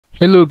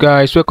Hello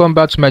guys, welcome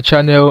back to my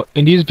channel.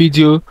 In this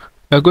video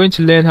we are going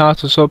to learn how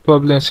to solve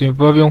problems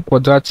involving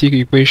quadratic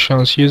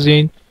equations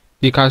using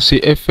the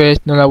Casio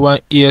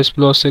FX-991 ES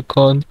plus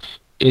second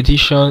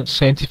edition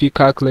scientific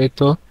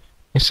calculator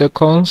in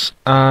seconds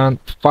and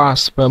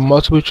fast for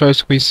multiple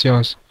choice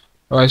questions.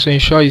 Alright, so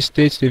ensure you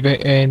stay to the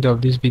very end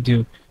of this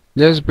video.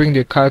 Let's bring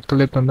the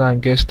calculator now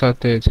and get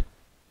started.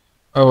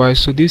 Alright,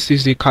 so this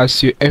is the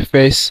Casio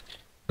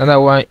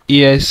FX-991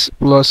 ES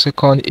plus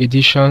second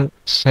edition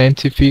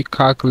scientific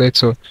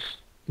calculator.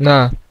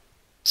 Now,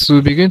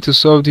 to begin to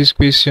solve these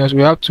questions,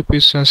 we have two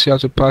questions here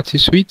to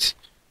practice with.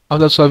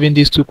 After solving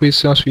these two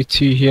questions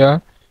with you here,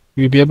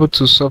 you'll be able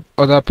to solve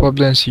other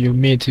problems you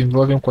meet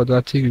involving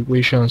quadratic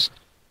equations.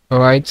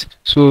 Alright,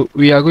 so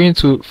we are going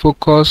to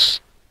focus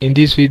in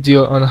this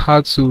video on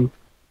how to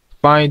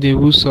find the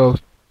roots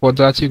of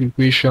quadratic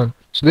equation.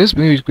 So let's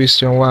begin with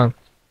question 1.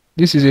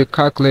 This is a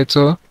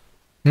calculator.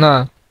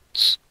 Now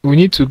we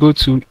need to go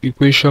to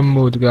equation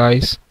mode,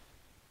 guys.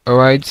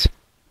 Alright,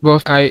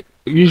 but I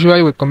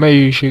usually recommend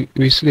you should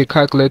reset the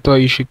calculator.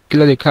 You should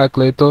clear the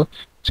calculator.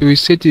 To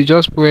reset it,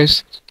 just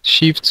press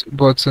shift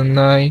button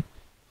 9,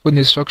 put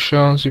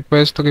instructions, you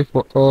press 3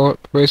 for all,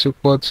 press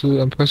equal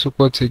to, and press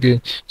equal to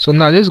again. So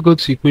now let's go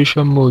to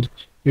equation mode.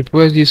 You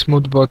press this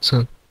mode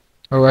button.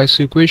 Alright,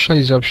 so equation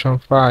is option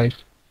 5.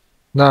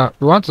 Now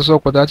we want to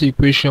solve quadratic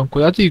equation.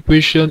 Quadratic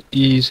equation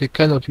is a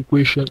kind of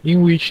equation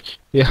in which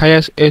the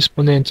highest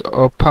exponent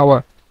or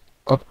power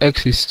of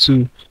x is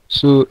 2.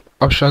 So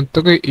option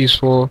 3 is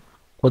for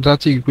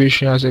quadratic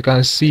equation. As you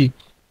can see,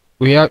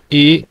 we have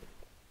a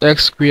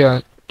x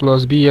squared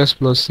plus bx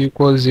plus c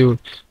equals 0.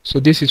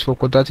 So this is for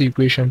quadratic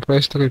equation.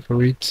 Press 3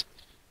 for it.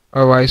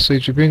 Alright, so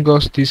it will bring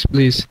us this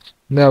place.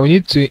 Now we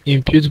need to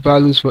impute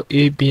values for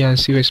a, b, and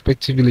c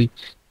respectively.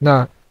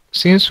 Now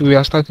since we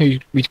are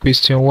starting with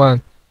question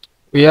 1,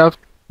 we have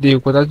the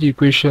quadratic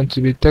equation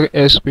to be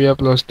 3x squared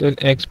plus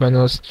 10x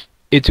minus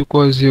 8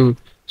 equals 0.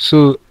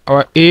 So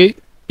our a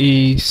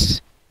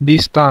is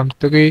this term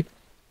 3s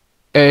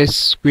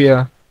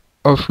squared,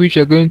 of which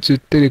we are going to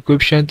take the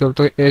coefficient of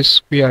 3s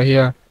squared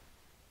here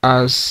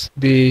as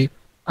the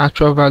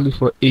actual value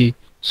for a.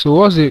 So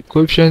what's the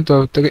coefficient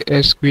of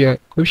 3s squared?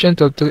 Coefficient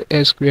of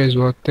 3s squared is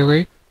what?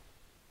 3.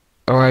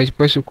 Alright,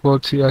 press equal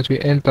to as we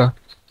enter.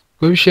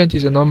 Coefficient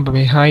is a number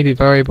behind the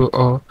variable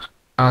or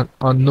an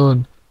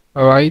unknown.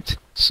 Alright,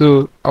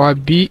 so our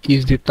b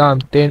is the term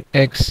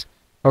 10x,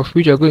 of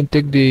which we are going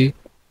to take the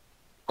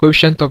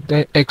coefficient of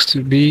 10x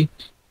to be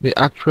the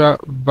actual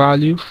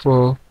value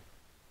for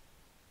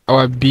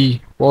our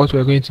b, what we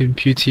are going to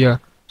impute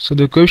here. So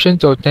the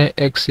coefficient of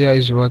 10x here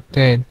is what?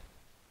 10.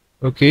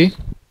 Okay,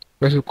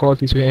 press equal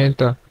to we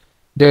enter.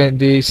 Then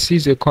the c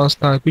is a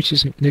constant, which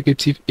is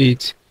negative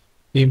 8.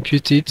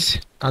 Impute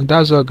it, and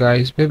that's all,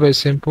 guys. Very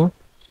simple.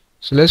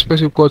 So let's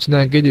press equal to now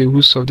and get the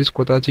roots of this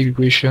quadratic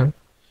equation.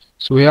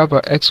 So we have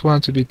our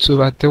x1 to be 2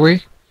 over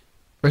 3,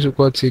 press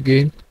equal to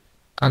again,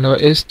 and our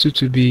s2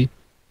 to be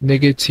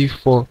negative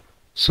 4.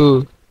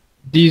 So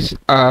these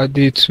are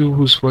the two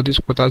roots for this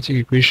quadratic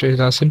equation. It's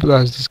as simple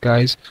as this,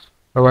 guys.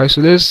 Alright,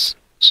 so let's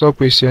solve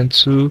question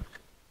 2,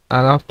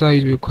 and after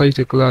it we'll call it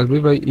a class.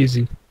 Very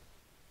easy.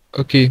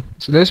 Okay,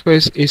 so let's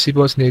press AC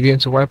button again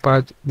to wipe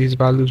out these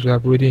values we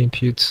have already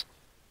input.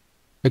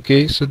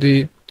 Okay, so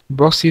the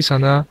boxes are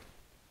now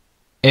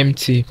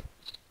empty.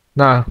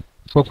 Now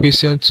for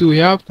question 2, we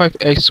have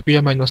 5x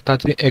squared minus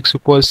 13x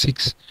equals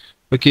 6.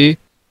 Okay,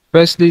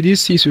 firstly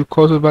this 6 will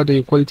cross over the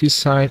equality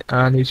sign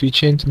and it will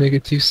change to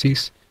negative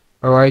 6.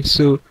 Alright,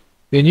 so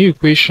the new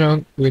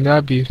equation will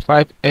now be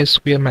 5x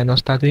squared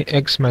minus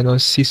 13x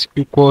minus 6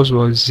 equals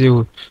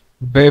 0.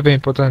 Very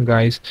important,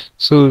 guys.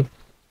 So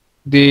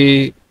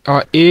the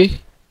term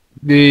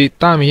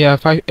here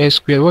 5x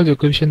squared, what's the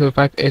coefficient of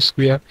 5x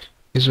squared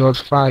is what?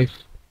 5.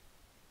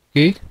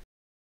 Okay,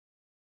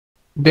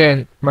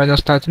 then minus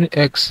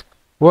 13x,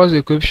 what's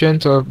the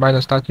coefficient of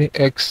minus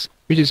 13x,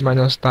 which is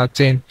minus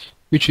 13,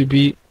 which will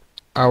be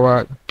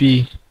our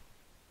b.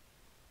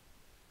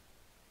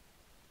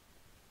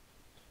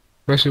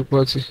 Press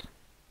equal to.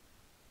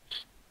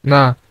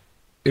 Now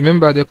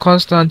remember the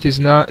constant is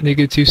now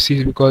negative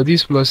 6 because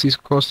this plus 6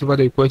 crossed over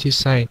the equality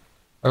sign.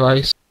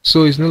 Alright,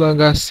 so it's no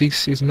longer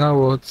 6, it's now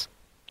what?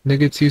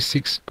 Negative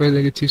 6. Press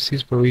negative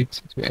 6 for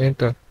it to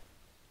enter.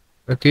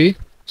 Okay,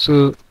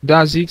 so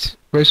that's it.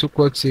 Press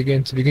equal to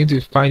again to begin to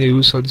find the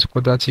roots of this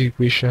quadratic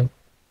equation.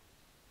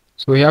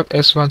 So we have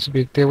s1 to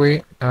be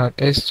 3 and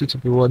s2 to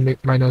be what?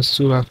 Minus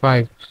 2 over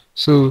 5.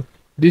 So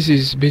this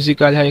is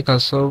basically how you can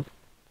solve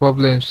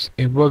problems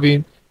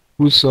involving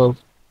roots of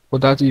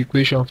quadratic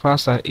equation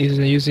fast and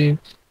easily using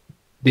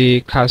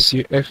the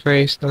Casio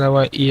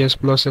FX-991 ES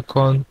plus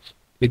second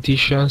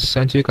edition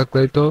scientific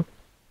calculator.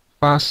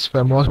 Fast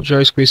for multiple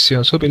choice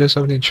questions. Hope you learned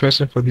something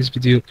interesting for this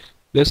video.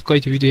 Let's call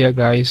it a video here,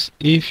 guys.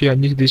 If you are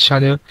new to this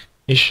channel,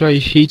 ensure you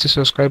hit the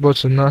subscribe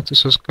button now to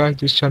subscribe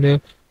to this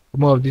channel for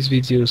more of these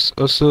videos.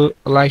 Also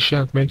like,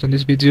 share, and comment on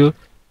this video.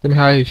 Let me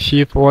have a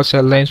feel for what I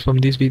learned from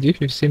this video.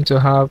 If you seem to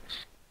have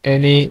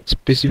any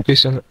specific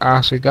question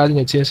asked regarding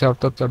the things I've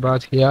talked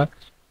about here,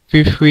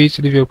 Feel free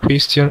to leave your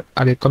question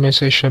at the comment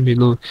section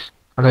below,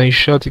 and I'll be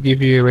sure to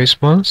give you a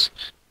response.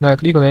 Now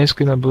click on the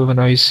screen above and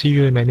I will see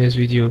you in my next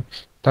video.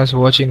 Thanks for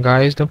watching,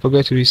 guys. Don't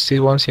forget to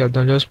reset once you are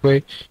done. Just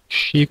press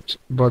shift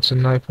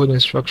button. Now put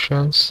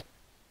instructions,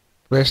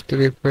 press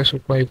 3, press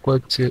open equal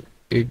to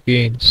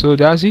again. So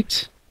that's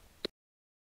it.